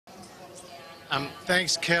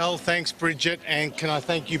Thanks, Kel. Thanks, Bridget. And can I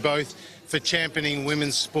thank you both for championing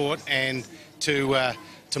women's sport, and to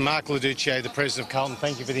Mark Laducci, the President of Carlton,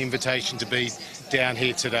 thank you for the invitation to be down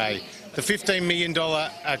here today. The $15 million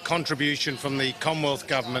contribution from the Commonwealth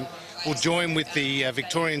Government will join with the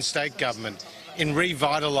Victorian State Government in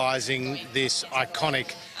revitalising this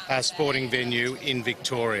iconic sporting venue in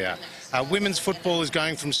Victoria. Women's football is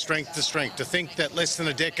going from strength to strength. To think that less than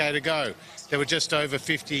a decade ago there were just over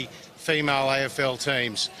 50 female AFL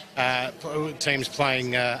teams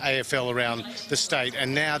playing AFL around the state,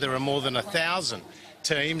 and now there are more than 1,000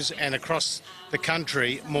 teams, and across the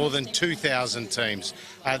country more than 2,000 teams.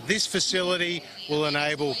 This facility will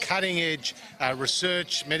enable cutting-edge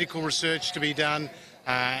research, medical research to be done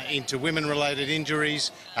into women-related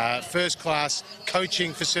injuries, first-class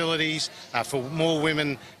coaching facilities for more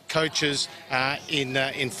women coaches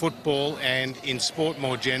in football and in sport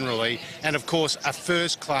more generally, and of course a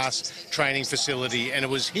first-class training facility. And it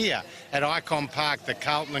was here at Ikon Park that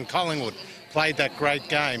Carlton and Collingwood played that great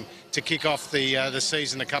game to kick off the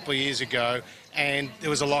season a couple of years ago, and there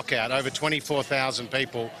was a lockout. Over 24,000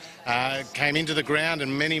 people came into the ground,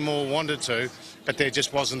 and many more wanted to, but there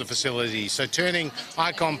just wasn't the facility. So turning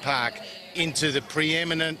Ikon Park into the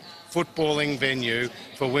preeminent footballing venue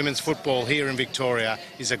for women's football here in Victoria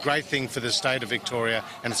is a great thing for the state of Victoria,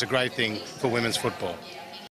 and it's a great thing for women's football.